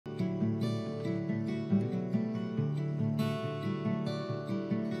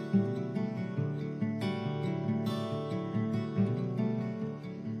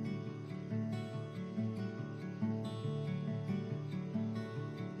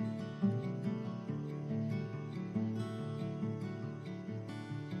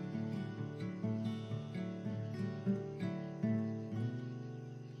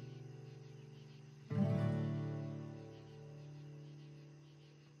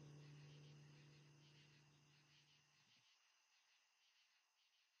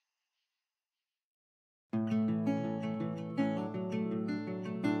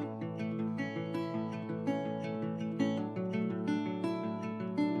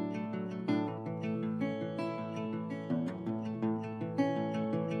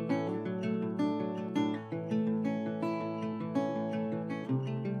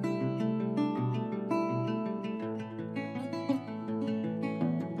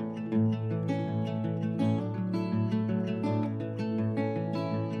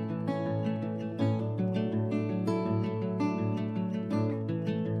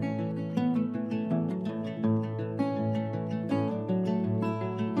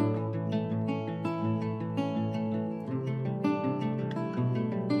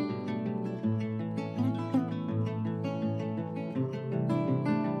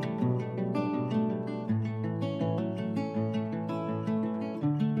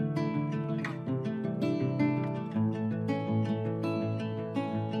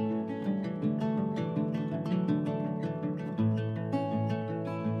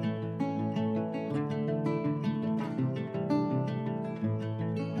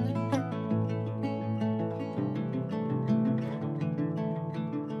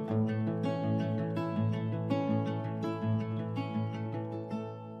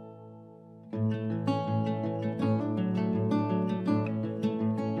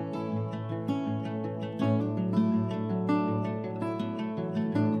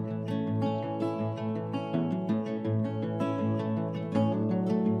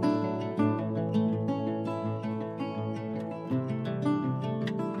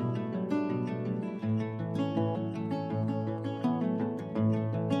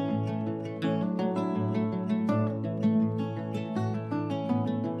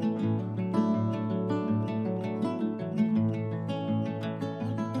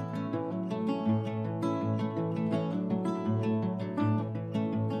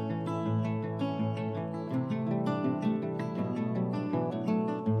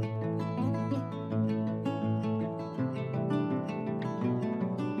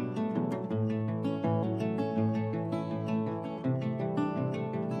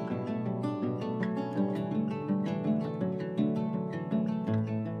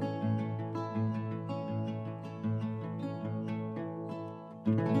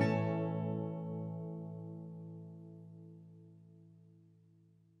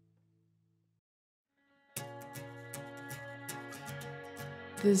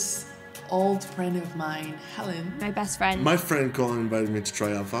This old friend of mine, Helen. My best friend. My friend Colin invited me to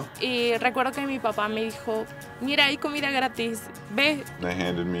try Alpha. Y recuerdo que mi papá me dijo, mira, hay comida gratis, ve. They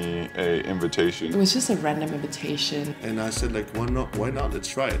handed me an invitation. It was just a random invitation. And I said, like, why not? Why not? Let's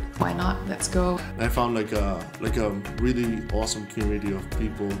try it. Why not? Let's go. And I found like a really awesome community of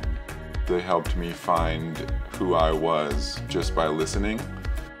people. They helped me find who I was just by listening.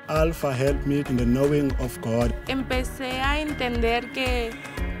 Alpha helped me in the knowing of God. Empecé a entender que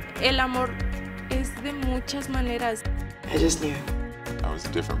el amor es de muchas maneras. I just knew. I was a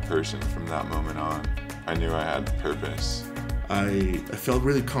different person from that moment on. I knew I had purpose. I felt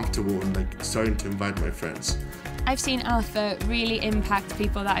really comfortable in like starting to invite my friends. I've seen Alpha really impact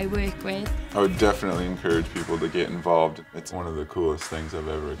people that I work with. I would definitely encourage people to get involved. It's one of the coolest things I've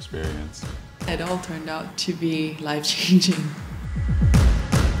ever experienced. It all turned out to be life-changing.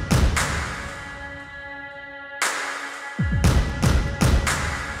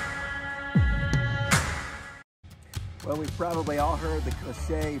 Well, we've probably all heard the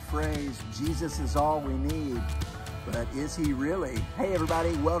cliche phrase, Jesus is all we need, but is he really? Hey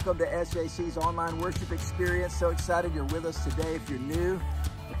everybody, welcome to SJC's online worship experience. So excited you're with us today. If you're new,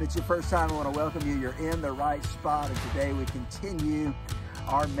 if it's your first time, I want to welcome you. You're in the right spot, and today we continue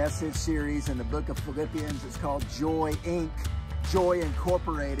our message series in the book of Philippians. It's called Joy Inc., Joy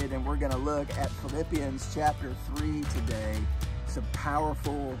Incorporated, and we're going to look at Philippians chapter 3 today. Some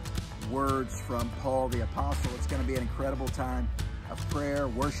powerful words from Paul the Apostle. It's going to be an incredible time of prayer,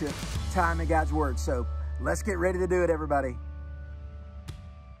 worship, time in God's Word. So let's get ready to do it, everybody.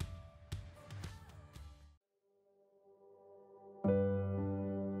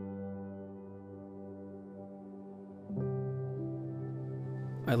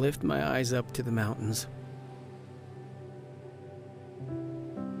 I lift my eyes up to the mountains.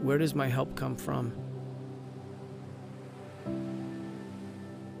 Where does my help come from?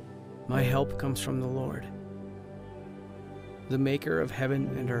 My help comes from the Lord, the maker of heaven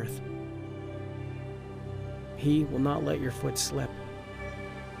and earth. He will not let your foot slip.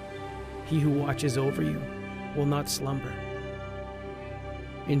 He who watches over you will not slumber.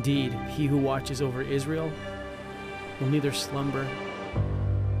 Indeed, he who watches over Israel will neither slumber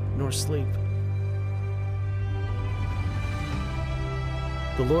nor sleep.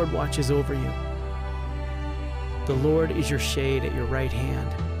 The Lord watches over you. The Lord is your shade at your right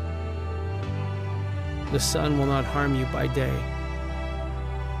hand. The sun will not harm you by day,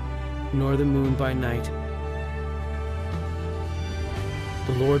 nor the moon by night.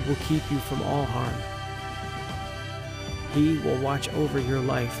 The Lord will keep you from all harm. He will watch over your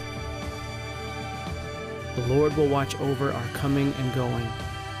life. The Lord will watch over our coming and going,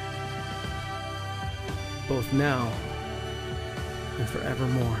 both now and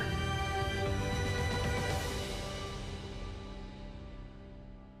forevermore.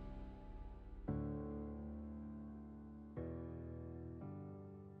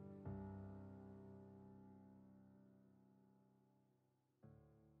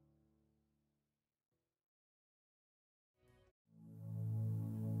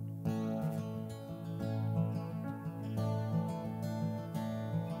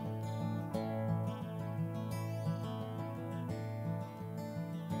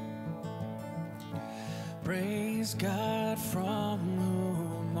 Praise God from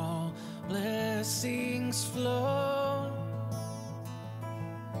whom all blessings flow.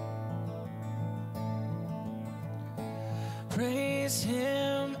 Praise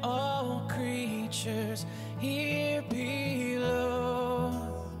Him, all creatures here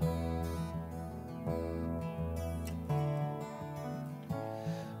below.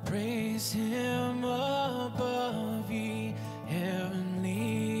 Praise Him above, ye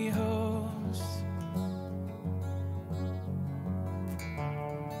heavenly hosts.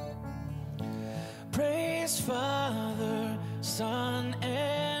 Praise Father, Son,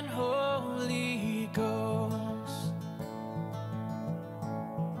 and Holy Ghost.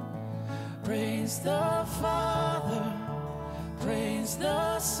 Praise the Father, praise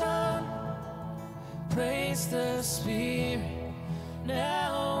the Son, praise the Spirit,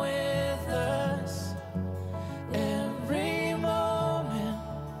 now with us, every moment,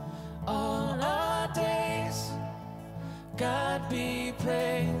 all our days. God be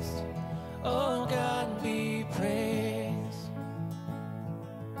praised. Oh, God be praised.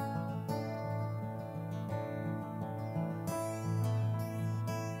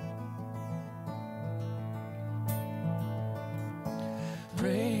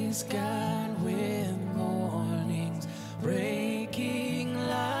 Praise God with morning's breaking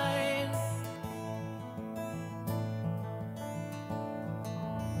light.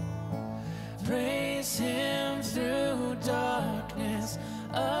 Praise Him through darkness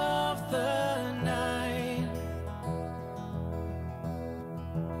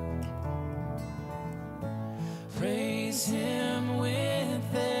Praise him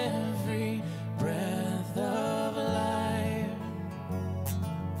with every breath of life.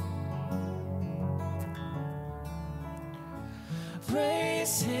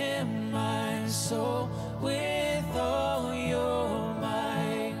 Praise him, my soul, with all your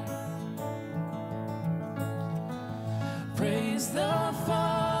might. Praise the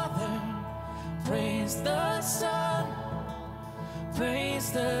Father, praise the Son,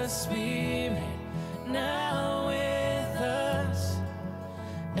 praise the Spirit, now with us,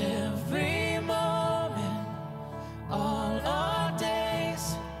 every moment, all our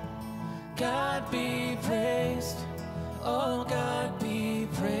days. God be praised, oh God be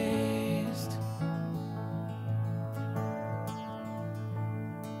praised.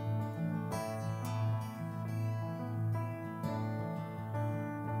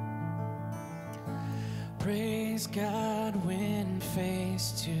 Praise God when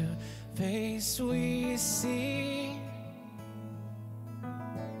face to face we see.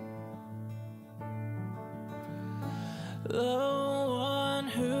 The one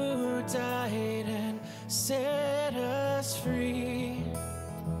who died and set us free.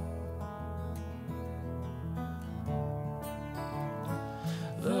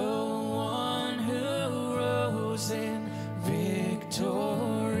 The one who rose in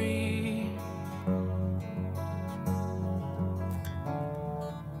victory.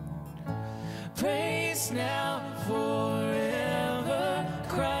 Praise now, forever,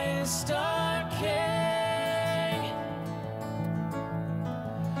 Christ our King.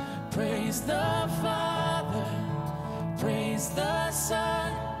 Praise the Father, praise the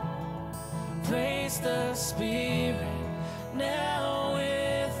Son, praise the Spirit, now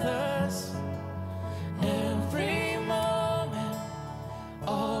with us, every moment,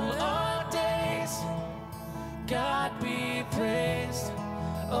 all our days. God be praised,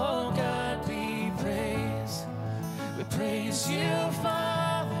 oh God be praised. We praise you,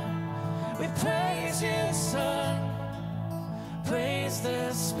 Father, we praise you, Son, praise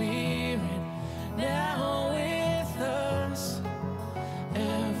the Spirit, now with us,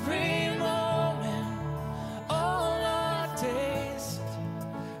 every moment, all our days.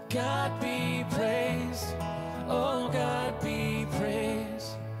 God be praised, oh God be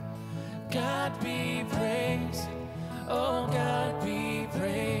praised. God be praised, oh God be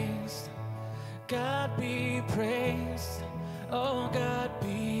praised. God be praised, oh God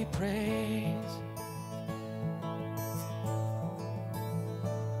be praised.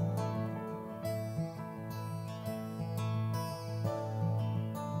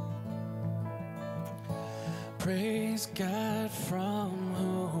 Praise God from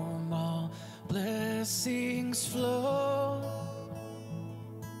whom all blessings flow.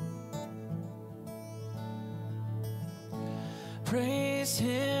 Praise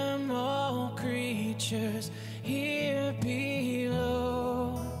him, all creatures here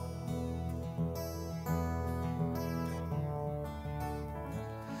below.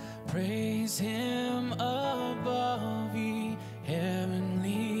 Praise him above, ye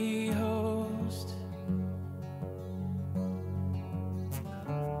heavenly host.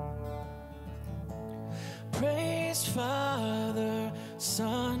 Praise Father,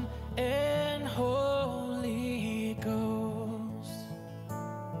 Son, and Holy Ghost.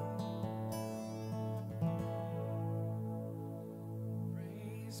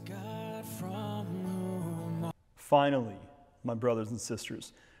 Praise God from whom. Finally, my brothers and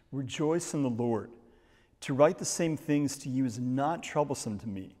sisters, rejoice in the Lord. To write the same things to you is not troublesome to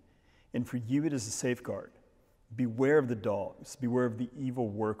me, and for you it is a safeguard. Beware of the dogs, beware of the evil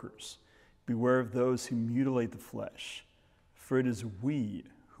workers, beware of those who mutilate the flesh, for it is we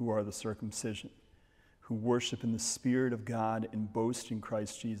who are the circumcision, who worship in the Spirit of God and boast in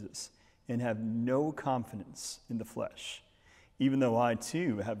Christ Jesus, and have no confidence in the flesh, even though I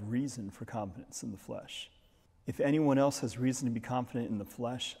too have reason for confidence in the flesh. If anyone else has reason to be confident in the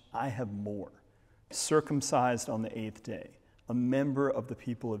flesh, I have more. Circumcised on the 8th day, a member of the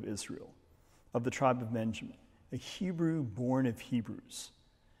people of Israel, of the tribe of Benjamin, a Hebrew born of Hebrews,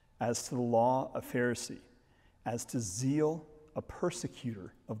 as to the law, a Pharisee, as to zeal, a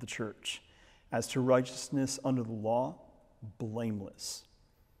persecutor of the church, as to righteousness under the law, blameless.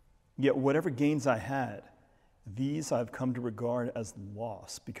 Yet whatever gains I had, these I have come to regard as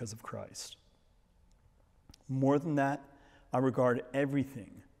loss because of Christ. More than that, I regard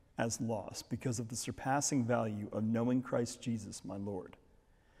everything as loss because of the surpassing value of knowing Christ Jesus, my Lord.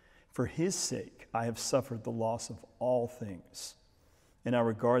 For his sake, I have suffered the loss of all things, and I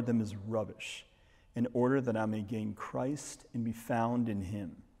regard them as rubbish, in order that I may gain Christ and be found in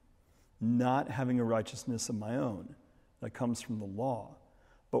him, not having a righteousness of my own that comes from the law,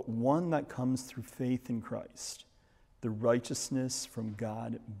 but one that comes through faith in Christ, the righteousness from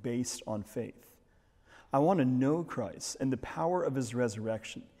God based on faith. I want to know Christ and the power of his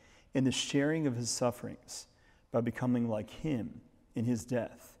resurrection and the sharing of his sufferings by becoming like him in his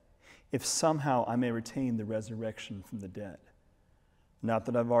death, if somehow I may retain the resurrection from the dead. Not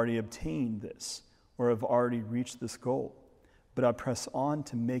that I've already obtained this or have already reached this goal, but I press on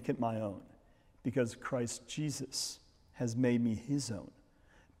to make it my own, because Christ Jesus has made me his own.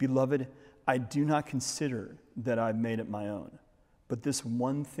 Beloved, I do not consider that I've made it my own, but this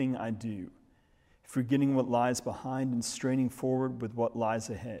one thing I do, forgetting what lies behind and straining forward with what lies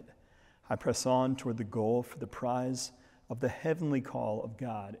ahead, I press on toward the goal for the prize of the heavenly call of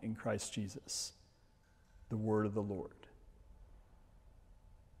God in Christ Jesus. The word of the Lord.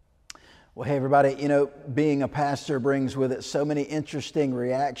 Well, hey, everybody, you know, being a pastor brings with it so many interesting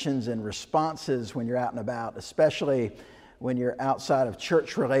reactions and responses when you're out and about, especially when you're outside of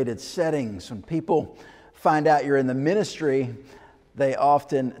church-related settings. When people find out you're in the ministry, they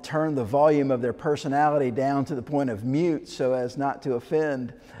often turn the volume of their personality down to the point of mute so as not to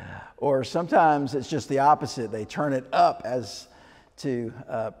offend. Or sometimes it's just the opposite. They turn it up as to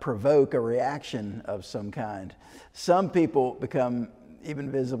provoke a reaction of some kind. Some people become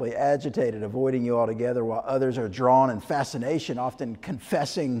even visibly agitated, avoiding you altogether, while others are drawn in fascination, often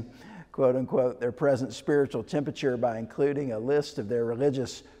confessing, quote unquote, their present spiritual temperature by including a list of their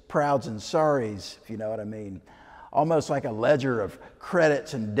religious prouds and sorries, if you know what I mean. Almost like a ledger of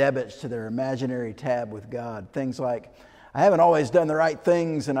credits and debits to their imaginary tab with God. Things like, I haven't always done the right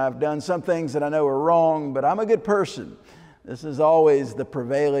things, and I've done some things that I know are wrong, but I'm a good person. This is always the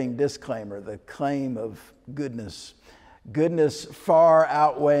prevailing disclaimer, the claim of goodness. Goodness far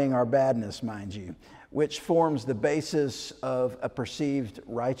outweighing our badness, mind you, which forms the basis of a perceived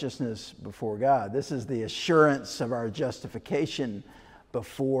righteousness before God. This is the assurance of our justification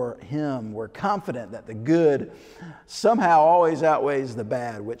before Him. We're confident that the good somehow always outweighs the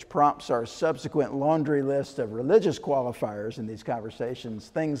bad, which prompts our subsequent laundry list of religious qualifiers in these conversations.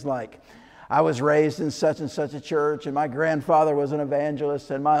 Things like, I was raised in such and such a church, and my grandfather was an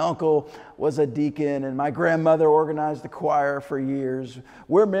evangelist, and my uncle was a deacon, and my grandmother organized the choir for years.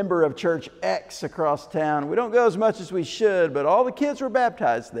 We're a member of Church X across town. We don't go as much as we should, but all the kids were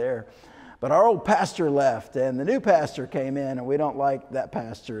baptized there. But our old pastor left, and the new pastor came in, and we don't like that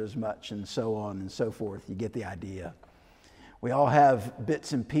pastor as much, and so on and so forth. You get the idea. We all have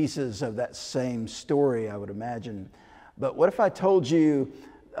bits and pieces of that same story, I would imagine. But what if I told you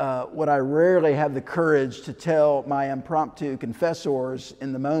what I rarely have the courage to tell my impromptu confessors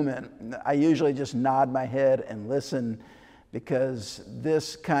in the moment? I usually just nod my head and listen, because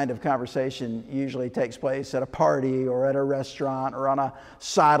this kind of conversation usually takes place at a party or at a restaurant or on a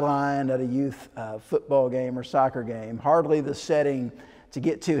sideline at a youth football game or soccer game. Hardly the setting to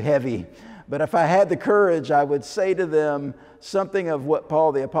get too heavy. But if I had the courage, I would say to them something of what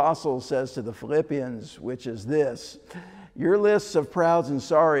Paul the Apostle says to the Philippians, which is this: your lists of prouds and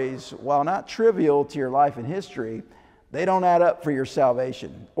sorries, while not trivial to your life and history, they don't add up for your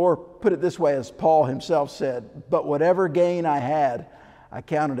salvation. Or put it this way, as Paul himself said, but whatever gain I had, I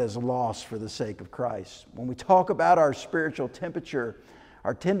counted as loss for the sake of Christ. When we talk about our spiritual temperature,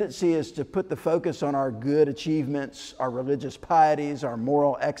 our tendency is to put the focus on our good achievements, our religious pieties, our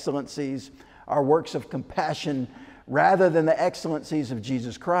moral excellencies, our works of compassion, rather than the excellencies of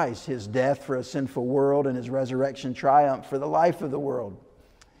Jesus Christ, His death for a sinful world and His resurrection triumph for the life of the world.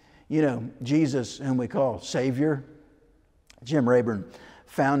 You know, Jesus, whom we call Savior. Jim Rayburn,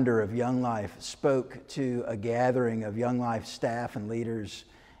 founder of Young Life, spoke to a gathering of Young Life staff and leaders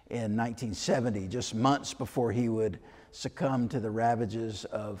in 1970, just months before he would succumb to the ravages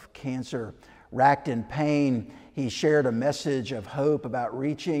of cancer. Racked in pain, he shared a message of hope about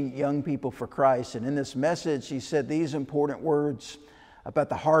reaching young people for Christ. And in this message, he said these important words about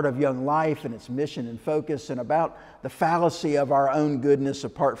the heart of Young Life and its mission and focus, and about the fallacy of our own goodness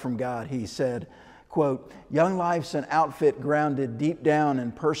apart from God. He said, quote, Young Life's an outfit grounded deep down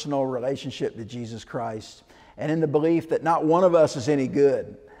in personal relationship to Jesus Christ, and in the belief that not one of us is any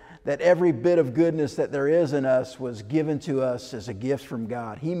good, that every bit of goodness that there is in us was given to us as a gift from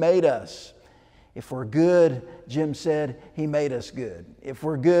God. He made us. If we're good, Jim said, He made us good. If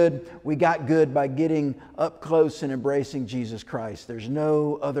we're good, we got good by getting up close and embracing Jesus Christ. There's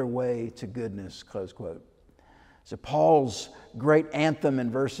no other way to goodness, close quote. So Paul's great anthem in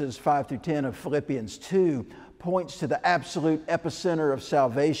verses 5 through 10 of Philippians 2 points to the absolute epicenter of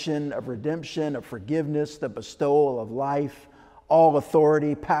salvation, of redemption, of forgiveness, the bestowal of life. All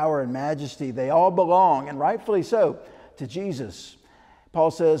authority, power, and majesty, they all belong, and rightfully so, to Jesus. Paul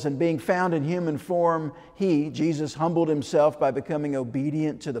says, and being found in human form, He, Jesus, humbled Himself by becoming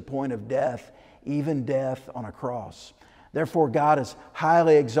obedient to the point of death, even death on a cross. Therefore, God has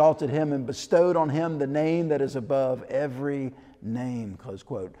highly exalted him and bestowed on him the name that is above every name, close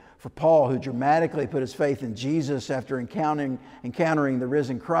quote. For Paul, who dramatically put his faith in Jesus after encountering the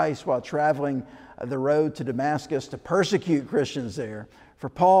risen Christ while traveling the road to Damascus to persecute Christians there, for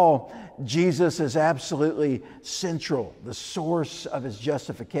Paul, Jesus is absolutely central, the source of his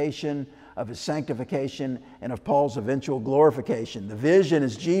justification, of his sanctification, and of Paul's eventual glorification. The vision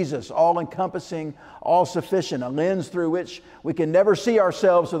is Jesus, all-encompassing, all-sufficient, a lens through which we can never see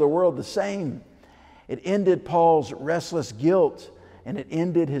ourselves or the world the same. It ended Paul's restless guilt, and it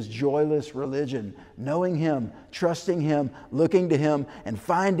ended his joyless religion, knowing him, trusting him, looking to him, and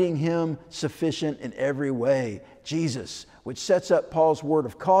finding him sufficient in every way. Jesus, which sets up Paul's word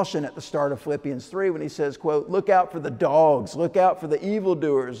of caution at the start of Philippians 3 when he says, quote, look out for the dogs, look out for the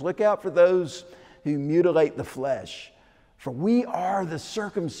evildoers, look out for those who mutilate the flesh. For we are the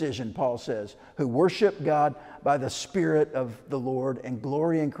circumcision, Paul says, who worship God by the Spirit of the Lord and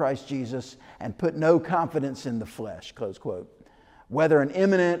glory in Christ Jesus and put no confidence in the flesh, close quote. Whether an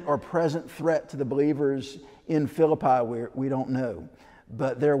imminent or present threat to the believers in Philippi, we don't know.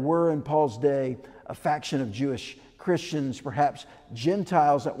 But there were in Paul's day a faction of Jewish Christians, perhaps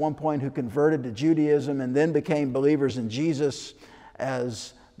Gentiles at one point, who converted to Judaism and then became believers in Jesus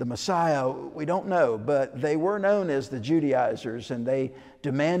as the Messiah. We don't know, but they were known as the Judaizers, and they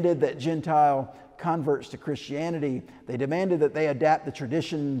demanded that Gentile converts to Christianity, they demanded that they adapt the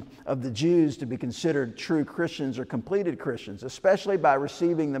tradition of the Jews to be considered true Christians or completed Christians, especially by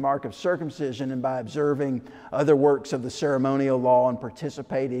receiving the mark of circumcision and by observing other works of the ceremonial law and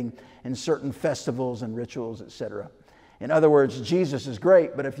participating in certain festivals and rituals, etc. In other words, Jesus is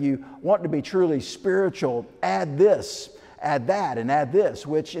great, but if you want to be truly spiritual, add this, add that, and add this,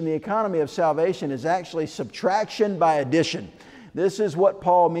 which in the economy of salvation is actually subtraction by addition. This is what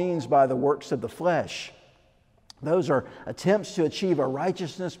Paul means by the works of the flesh. Those are attempts to achieve a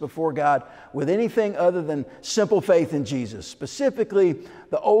righteousness before God with anything other than simple faith in Jesus. Specifically,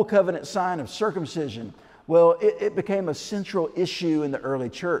 the Old Covenant sign of circumcision. Well, it became a central issue in the early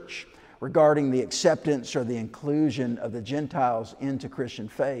church regarding the acceptance or the inclusion of the Gentiles into Christian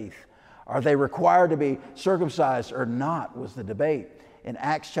faith. Are they required to be circumcised or not, was the debate. In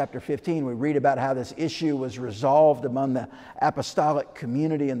Acts chapter 15, we read about how this issue was resolved among the apostolic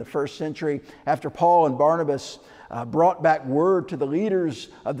community in the first century after Paul and Barnabas brought back word to the leaders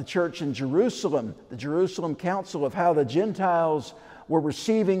of the church in Jerusalem, the Jerusalem Council, of how the Gentiles were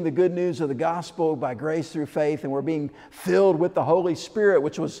receiving the good news of the gospel by grace through faith and were being filled with the Holy Spirit,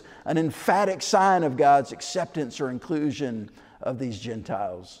 which was an emphatic sign of God's acceptance or inclusion of these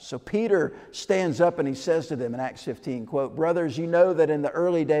Gentiles. So Peter stands up and he says to them in Acts 15, quote, brothers, you know that in the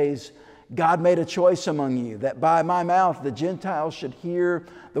early days God made a choice among you that by my mouth the Gentiles should hear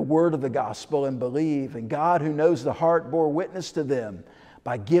the word of the gospel and believe. And God, who knows the heart, bore witness to them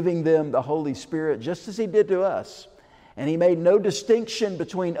by giving them the Holy Spirit, just as he did to us. And he made no distinction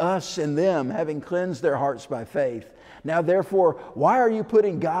between us and them, having cleansed their hearts by faith. Now, therefore, why are you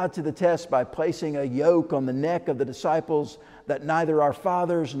putting God to the test by placing a yoke on the neck of the disciples that neither our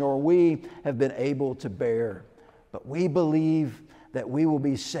fathers nor we have been able to bear? But we believe that we will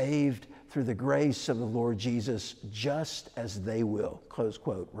be saved through the grace of the Lord Jesus, just as they will. Close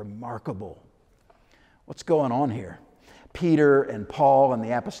quote. Remarkable. What's going on here? Peter and Paul and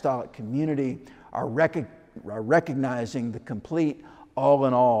the apostolic community are recognizing the complete all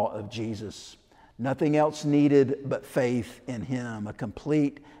in all of Jesus. Nothing else needed but faith in him, a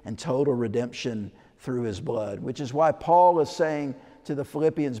complete and total redemption through his blood, which is why Paul is saying to the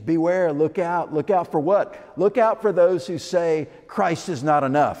Philippians, beware, look out. Look out for what? Look out for those who say Christ is not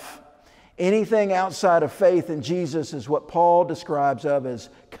enough. Anything outside of faith in Jesus is what Paul describes of as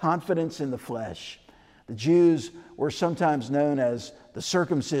confidence in the flesh. The Jews were sometimes known as the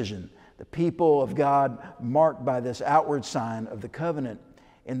circumcision, the people of God marked by this outward sign of the covenant.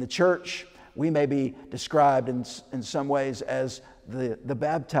 In the church, we may be described in some ways as the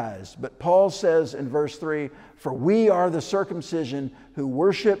baptized. But Paul says in verse 3, for we are the circumcision who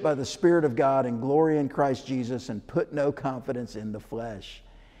worship by the Spirit of God and glory in Christ Jesus and put no confidence in the flesh.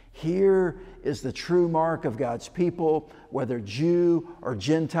 Here is the true mark of God's people, whether Jew or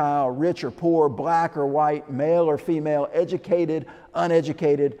Gentile, rich or poor, black or white, male or female, educated,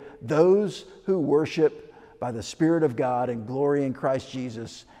 uneducated, those who worship by the Spirit of God and glory in Christ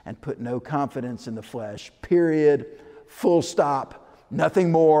Jesus and put no confidence in the flesh. Period. Full stop.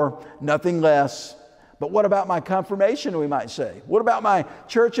 Nothing more, nothing less. But what about my confirmation, we might say? What about my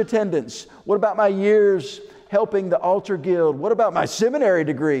church attendance? What about my years helping the Altar Guild? What about my seminary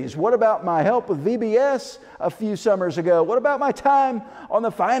degrees? What about my help with VBS a few summers ago? What about my time on the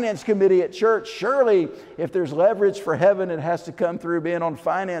finance committee at church? Surely, if there's leverage for heaven, it has to come through being on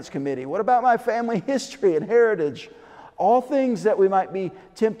finance committee. What about my family history and heritage? All things that we might be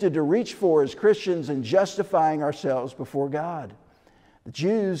tempted to reach for as Christians and justifying ourselves before God. The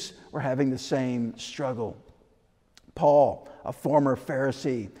Jews were having the same struggle. Paul, a former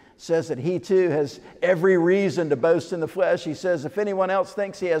Pharisee, says that he too has every reason to boast in the flesh. He says, if anyone else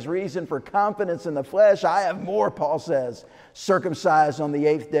thinks he has reason for confidence in the flesh, I have more, Paul says. Circumcised on the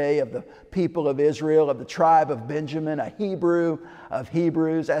 8th day, of the people of Israel, of the tribe of Benjamin, a Hebrew of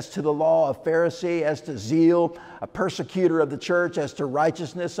Hebrews, as to the law, a Pharisee, as to zeal, a persecutor of the church, as to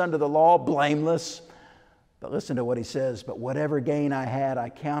righteousness under the law, blameless. But listen to what he says, but whatever gain I had, I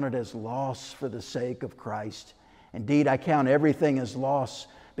counted as loss for the sake of Christ. Indeed, I count everything as loss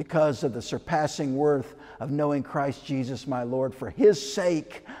because of the surpassing worth of knowing Christ Jesus my Lord. For His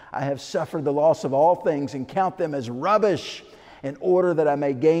sake I have suffered the loss of all things and count them as rubbish, in order that I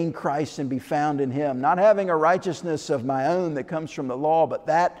may gain Christ and be found in Him, not having a righteousness of my own that comes from the law, but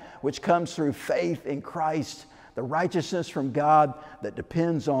that which comes through faith in Christ, the righteousness from God that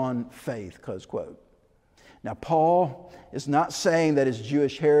depends on faith." Close quote. Now, Paul is not saying that his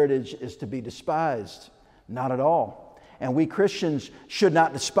Jewish heritage is to be despised. Not at all. And we Christians should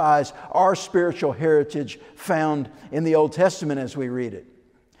not despise our spiritual heritage found in the Old Testament as we read it.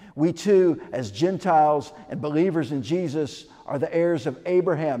 We too, as Gentiles and believers in Jesus, are the heirs of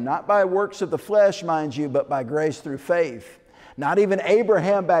Abraham, not by works of the flesh, mind you, but by grace through faith. Not even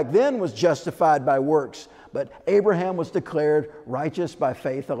Abraham back then was justified by works, but Abraham was declared righteous by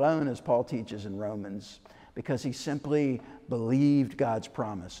faith alone, as Paul teaches in Romans, because he simply believed God's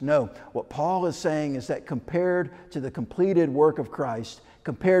promise. No, what Paul is saying is that compared to the completed work of Christ,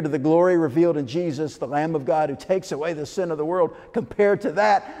 compared to the glory revealed in Jesus, the Lamb of God who takes away the sin of the world, compared to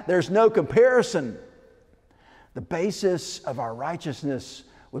that, there's no comparison. The basis of our righteousness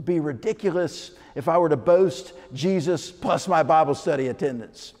would be ridiculous if I were to boast Jesus plus my Bible study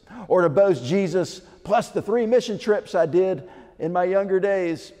attendance, or to boast Jesus plus the 3 mission trips I did in my younger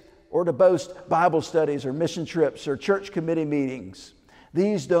days, or to boast Bible studies or mission trips or church committee meetings.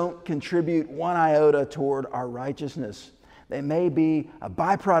 These don't contribute one iota toward our righteousness. They may be a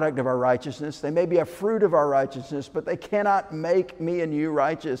byproduct of our righteousness. They may be a fruit of our righteousness, but they cannot make me and you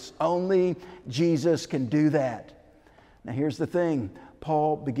righteous. Only Jesus can do that. Now here's the thing.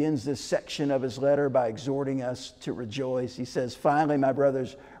 Paul begins this section of his letter by exhorting us to rejoice. He says, "Finally, my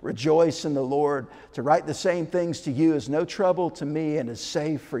brothers, rejoice in the Lord. To write the same things to you is no trouble to me and is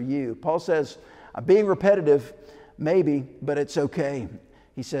safe for you." Paul says, I'm being repetitive, maybe, but it's okay.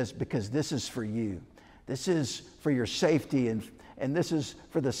 He says, because this is for you. This is for your safety and this is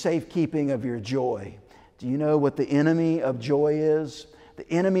for the safekeeping of your joy. Do you know what the enemy of joy is?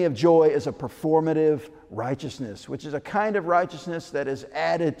 The enemy of joy is a performative righteousness, which is a kind of righteousness that is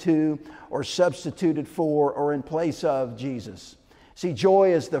added to or substituted for or in place of Jesus. See,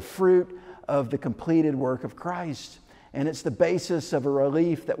 joy is the fruit of the completed work of Christ. And it's the basis of a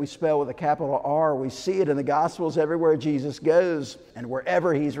relief that we spell with a capital R. We see it in the Gospels everywhere Jesus goes and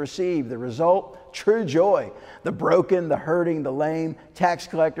wherever He's received. The result, true joy. The broken, the hurting, the lame, tax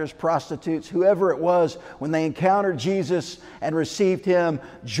collectors, prostitutes, whoever it was, when they encountered Jesus and received Him,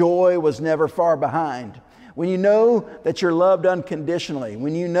 joy was never far behind. When you know that you're loved unconditionally,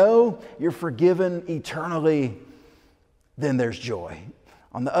 when you know you're forgiven eternally, then there's joy.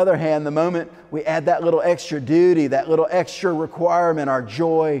 On the other hand, the moment we add that little extra duty, that little extra requirement, our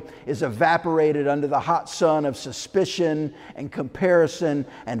joy is evaporated under the hot sun of suspicion and comparison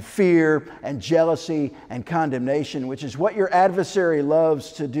and fear and jealousy and condemnation, which is what your adversary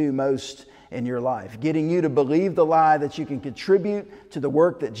loves to do most in your life, getting you to believe the lie that you can contribute to the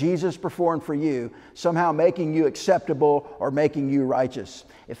work that Jesus performed for you, somehow making you acceptable or making you righteous.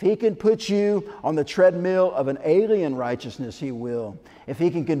 If he can put you on the treadmill of an alien righteousness, he will. If he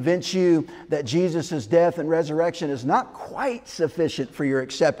can convince you that Jesus' death and resurrection is not quite sufficient for your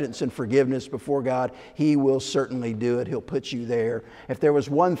acceptance and forgiveness before God, he will certainly do it. He'll put you there. If there was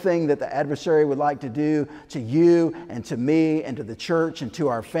one thing that the adversary would like to do to you and to me and to the church and to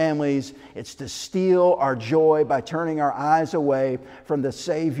our families, it's to steal our joy by turning our eyes away from the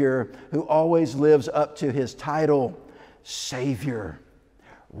Savior who always lives up to his title, Savior,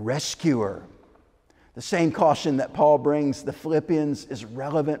 Rescuer. The same caution that Paul brings the Philippians is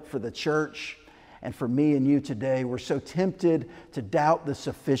relevant for the church and for me and you today. We're so tempted to doubt the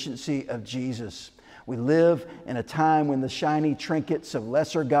sufficiency of Jesus. We live in a time when the shiny trinkets of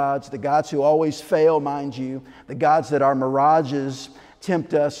lesser gods, the gods who always fail, mind you, the gods that are mirages,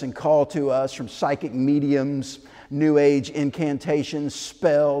 tempt us and call to us, from psychic mediums, New Age incantations,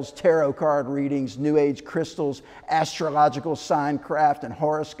 spells, tarot card readings, New Age crystals, astrological sign craft, and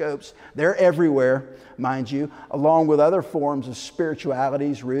horoscopes. They're everywhere, mind you, along with other forms of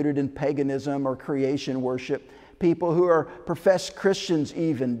spiritualities rooted in paganism or creation worship. People who are professed Christians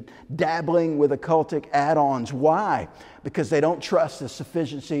even dabbling with occultic add-ons. Why? Because they don't trust the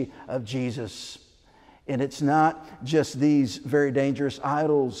sufficiency of Jesus. And it's not just these very dangerous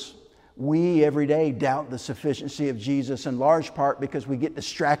idols. We every day doubt the sufficiency of Jesus, in large part because we get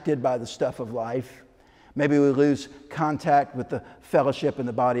distracted by the stuff of life. Maybe we lose contact with the fellowship in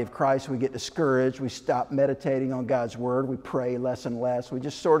the body of Christ. We get discouraged. We stop meditating on God's Word. We pray less and less. We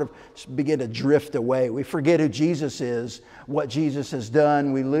just sort of begin to drift away. We forget who Jesus is, what Jesus has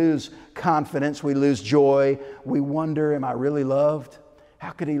done. We lose confidence. We lose joy. We wonder, am I really loved?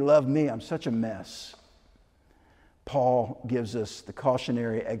 How could He love me? I'm such a mess. Paul gives us the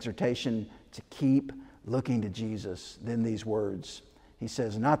cautionary exhortation to keep looking to Jesus. Then these words. He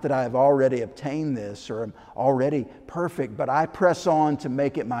says, not that I have already obtained this or am already perfect, but I press on to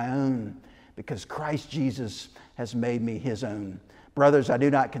make it my own, because Christ Jesus has made me His own. Brothers, I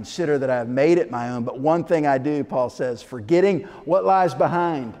do not consider that I have made it my own, but one thing I do, Paul says, forgetting what lies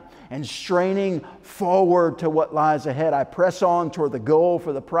behind and straining forward to what lies ahead, I press on toward the goal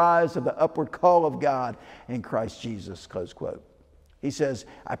for the prize of the upward call of God in Christ Jesus, close quote. He says,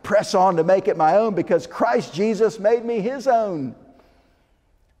 I press on to make it my own because Christ Jesus made me His own.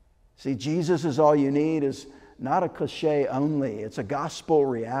 See, Jesus is all you need is not a cliche only. It's a gospel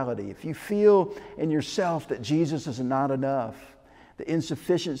reality. If you feel in yourself that Jesus is not enough, the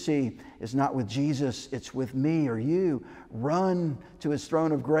insufficiency is not with Jesus, it's with me or you, run to His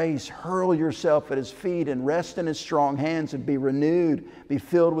throne of grace, hurl yourself at His feet and rest in His strong hands and be renewed, be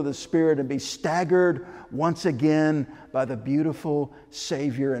filled with His Spirit and be staggered once again by the beautiful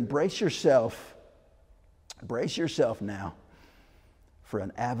Savior. And brace yourself now for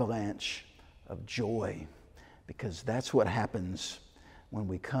an avalanche of joy, because that's what happens when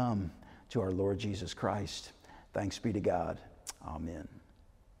we come to our Lord Jesus Christ. Thanks be to God. Amen.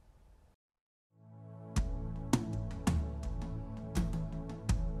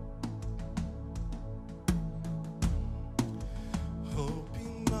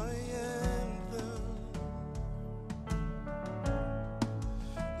 Hoping my anthem,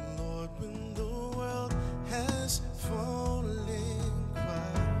 Lord, when the world has fallen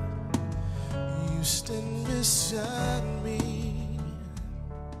quiet, you stand beside me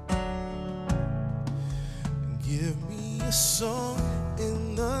and give me a song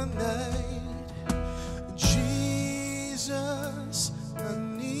in the night. Jesus, I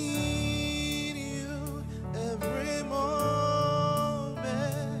need you every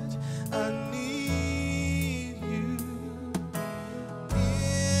moment. I need you.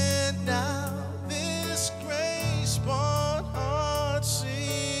 And now this grace-born heart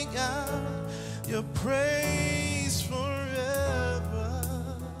sing out your praise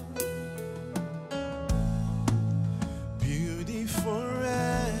forever. Beauty for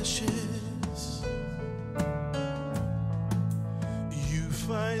ashes, you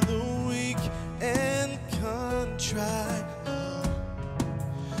find the weak and contrite,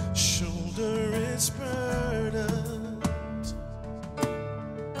 shoulder its burdens,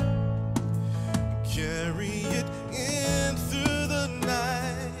 carry it in through the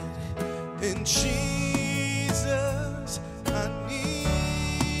night. And Jesus, I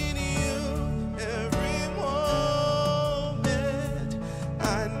need you every moment.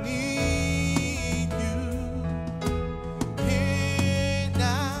 I need you. Hear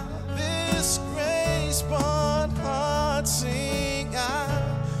now this grace-born heart sing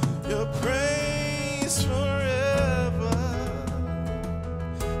out your praise forever.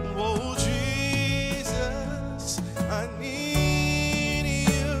 Oh, Jesus, I need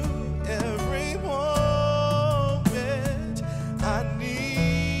you every moment. I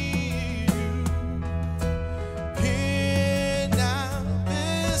need you. Hear now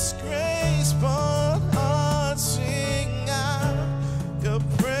this grace-born heart sing out your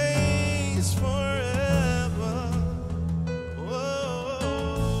praise forever. Whoa.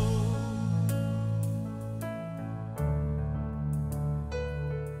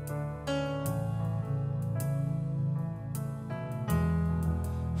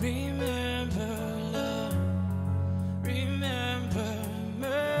 Remember love, remember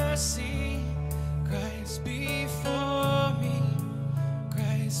mercy. Christ before me,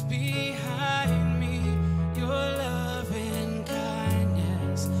 Christ behind me. Your love and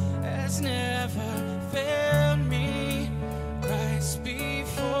kindness has never failed me. Christ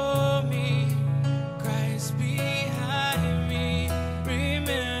before me, Christ behind me.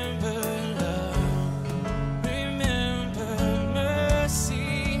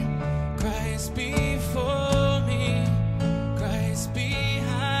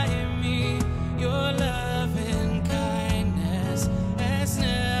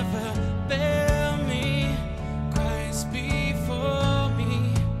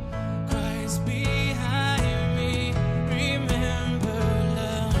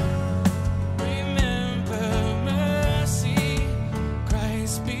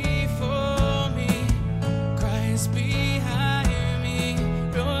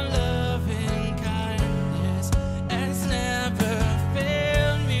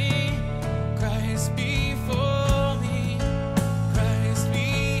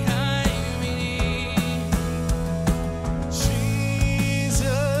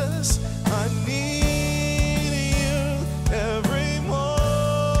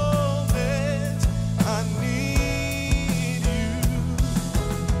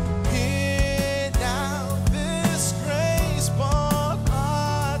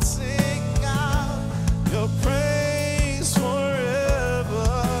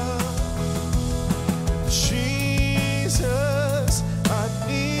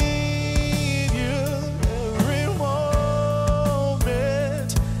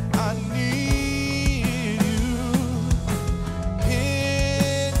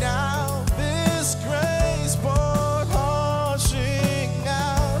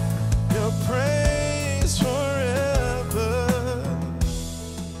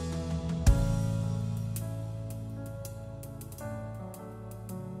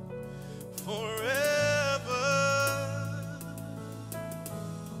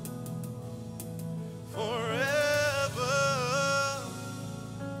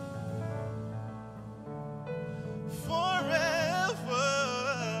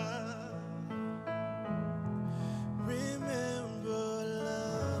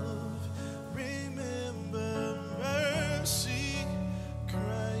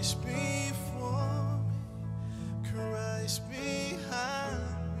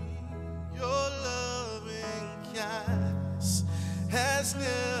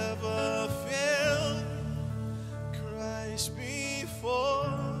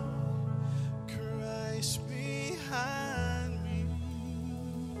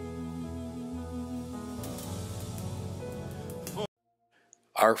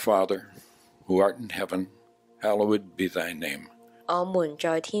 Our Father, who art in heaven, hallowed be thy name. 我們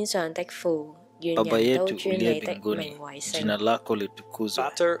在天上的父，願 Baba 人都 yetu 尊 uliye 你的 mbinguni, 名為聖。 jina lako litukuzwe,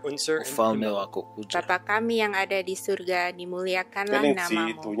 ufalme wako uje. Bapa kami yang ada di surga, dimuliakanlah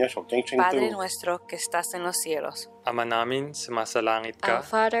namamu. Padre nuestro que estás en los cielos. Ama namin sumasalangit ka. Our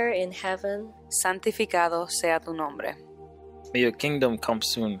Father in heaven, santificado sea tu nombre. May your kingdom come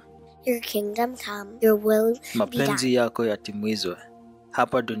soon. Your kingdom come, your will be Mapenzi done. yako yatimizwe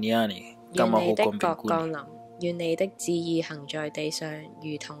hapa duniani 願 kama 你的 huko 國降 mbinguni. 臨，願你的旨意行在地上，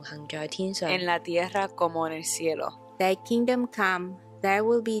如同行在天上。 En la tierra como en el cielo. Thy kingdom come, thy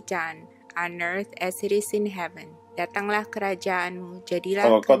will be done, on earth as it is in heaven. Datanglah kerajaanmu,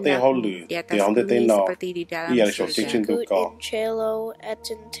 jadilah kehendakmu di atas bumi seperti di dalam surga. In cielo et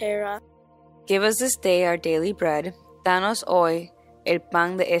in terra. Give us this day our daily bread. Danos hoy el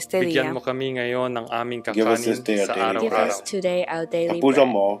pan de este día. Bigyan mo kami ngayon ng aming kakanin sa Give us araw-araw. today our daily bread. 我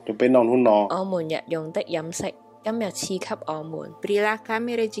們日用的飲食，今日賜給我們。 Berilah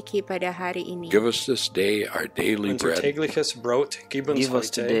kami rezeki pada hari ini. Give us this day our daily Unser bread. tägliches Brot gib uns Give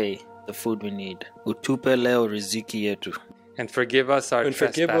us heute. today the food we need. Utupe leo riziki yetu. And forgive us our Und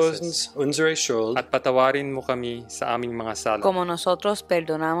vergib trespasses. uns unsere Schuld. At patawarin mo kami sa aming mga sala. Como nosotros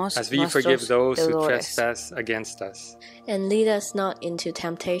perdonamos As we forgive nuestros those who deudores. trespass against us. And lead us not into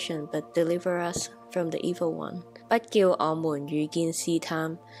temptation, but deliver us from the evil one. 不叫我們遇見試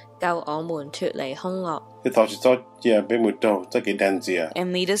探，救我們脫離兇惡。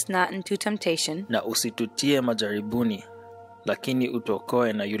 And lead us not into temptation. Na usitutie majaribuni, lakini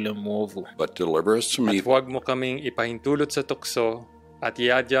utuokoe na yule mwovu. But deliver us from At evil. huwag mo kaming ipahintulot sa tukso, at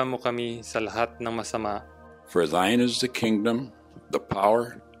iadya mo kami sa lahat ng masama. For thine is the kingdom, the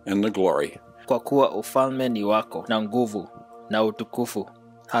power, and the glory. Kwa kuwa ufalme ni wako na nguvu na utukufu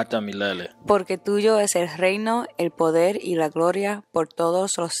hata milele. Porque tuyo es el reino, el poder y la gloria por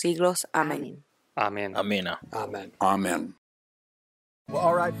todos los siglos. Amén. Amen. Amina. Amen. Amen. Well,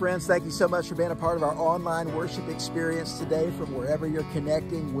 all right, friends, thank you so much for being a part of our online worship experience today from wherever you're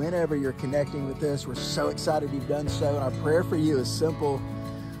connecting, whenever you're connecting with us. We're so excited you've done so. And our prayer for you is simple: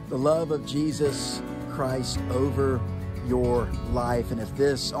 the love of Jesus Christ over your life. And if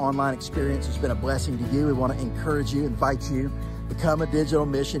this online experience has been a blessing to you, we want to encourage you, invite you, become a digital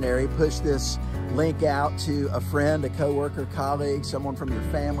missionary. Push this link out to a friend, a coworker, colleague, someone from your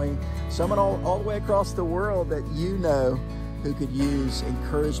family, someone all the way across the world that you know who could use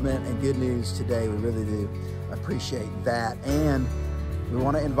encouragement and good news today. We really do appreciate that. And we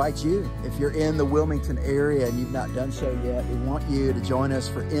want to invite you, if you're in the Wilmington area and you've not done so yet, we want you to join us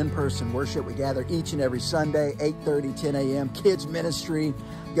for in-person worship. We gather each and every Sunday, 8:30, 10 a.m. Kids ministry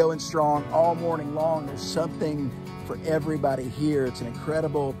going strong all morning long. There's something for everybody here. It's an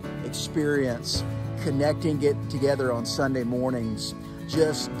incredible experience connecting, get together on Sunday mornings.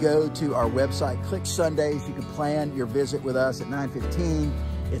 Just go to our website, click Sundays. You can plan your visit with us at 9:15.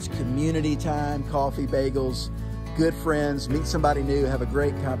 It's community time, coffee, bagels, good friends, meet somebody new, have a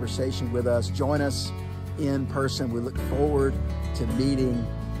great conversation with us. Join us in person. We look forward to meeting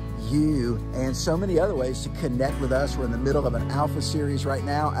you and so many other ways to connect with us. We're in the middle of an Alpha series right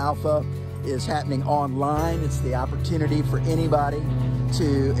now. Alpha is happening online. It's the opportunity for anybody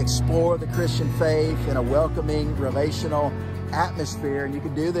to explore the Christian faith in a welcoming, relational atmosphere. And you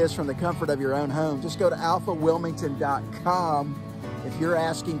can do this from the comfort of your own home. Just go to alphawilmington.com. If you're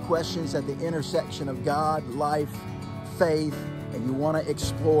asking questions at the intersection of God, life, faith, and you want to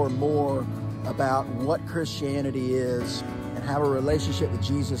explore more about what Christianity is and how a relationship with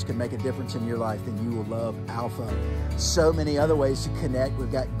Jesus can make a difference in your life, then you will love Alpha. So many other ways to connect. We've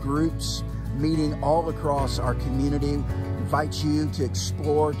got groups meeting all across our community. Invite you to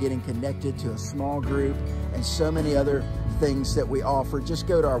explore getting connected to a small group and so many other things that we offer. Just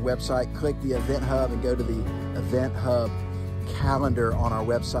go to our website, click the Event Hub, and go to the Event Hub calendar on our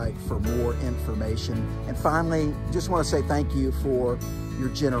website for more information. And finally, just want to say thank you for your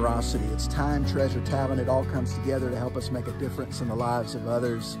generosity. It's time, treasure, talent. It all comes together to help us make a difference in the lives of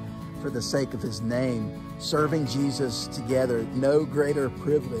others for the sake of His name. Serving Jesus together, no greater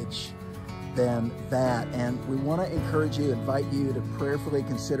privilege than that. And we want to encourage you, invite you to prayerfully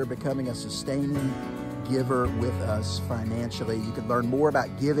consider becoming a sustaining giver with us financially. You can learn more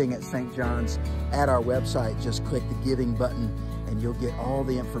about giving at St. John's at our website. Just click the giving button and you'll get all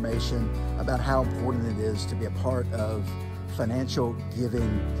the information about how important it is to be a part of financial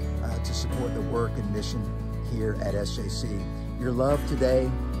giving to support the work and mission here at SJC. Your love today,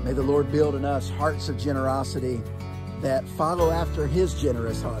 may the Lord build in us hearts of generosity that follow after His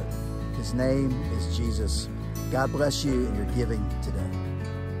generous heart. His name is Jesus. God bless you in your giving today.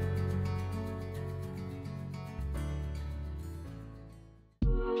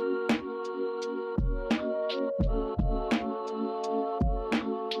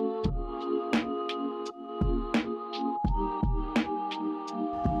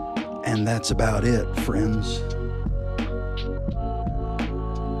 And that's about it, friends.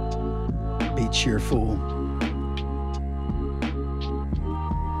 Be cheerful.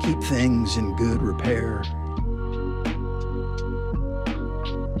 Keep things in good repair.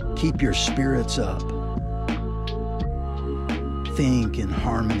 Keep your spirits up. Think in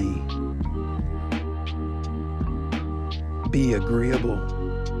harmony. Be agreeable.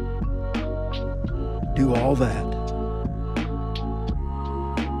 Do all that.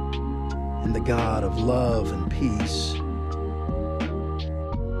 And the God of love and peace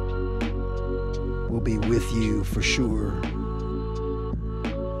will be with you for sure.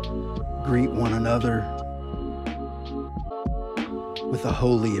 Greet one another with a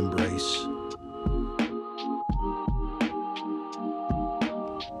holy embrace.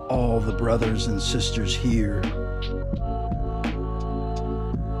 All the brothers and sisters here,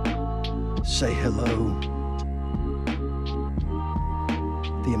 say hello.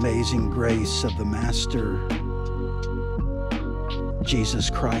 The amazing grace of the Master, Jesus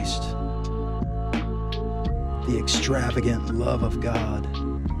Christ, the extravagant love of God,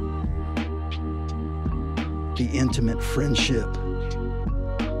 the intimate friendship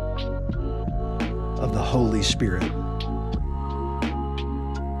of the Holy Spirit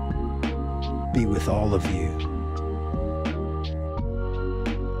be with all of you.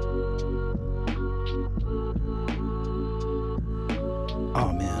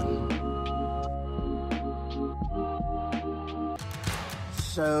 Amen.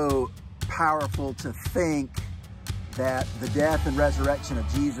 So powerful to think that the death and resurrection of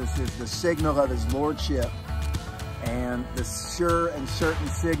Jesus is the signal of his lordship, and the sure and certain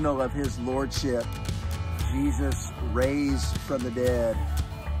signal of his lordship, Jesus raised from the dead,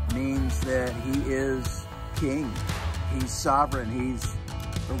 means that he is king. He's sovereign. He's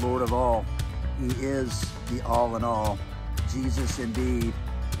the Lord of all. He is the all in all. Jesus indeed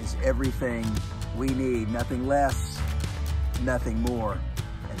is everything we need, nothing less, nothing more.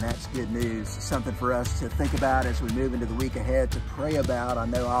 And that's good news, something for us to think about as we move into the week ahead, to pray about. I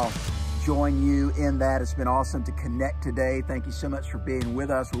know I'll join you in that. It's been awesome to connect today. Thank you so much for being with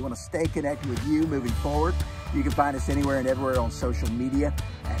us. We want to stay connected with you moving forward. You can find us anywhere and everywhere on social media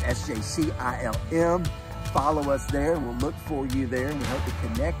at SJCILM. Follow us there. We'll look for you there, and we hope to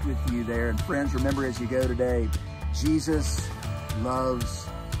connect with you there. And friends, remember as you go today, Jesus loves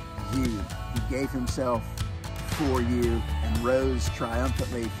you. He gave himself for you and rose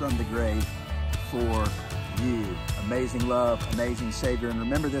triumphantly from the grave for you. Amazing love, amazing Savior. And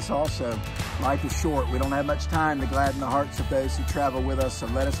remember this also, life is short. We don't have much time to gladden the hearts of those who travel with us, so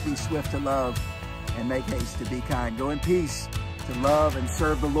let us be swift to love and make haste to be kind. Go in peace to love and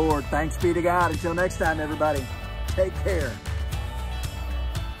serve the Lord. Thanks be to God. Until next time, everybody, take care.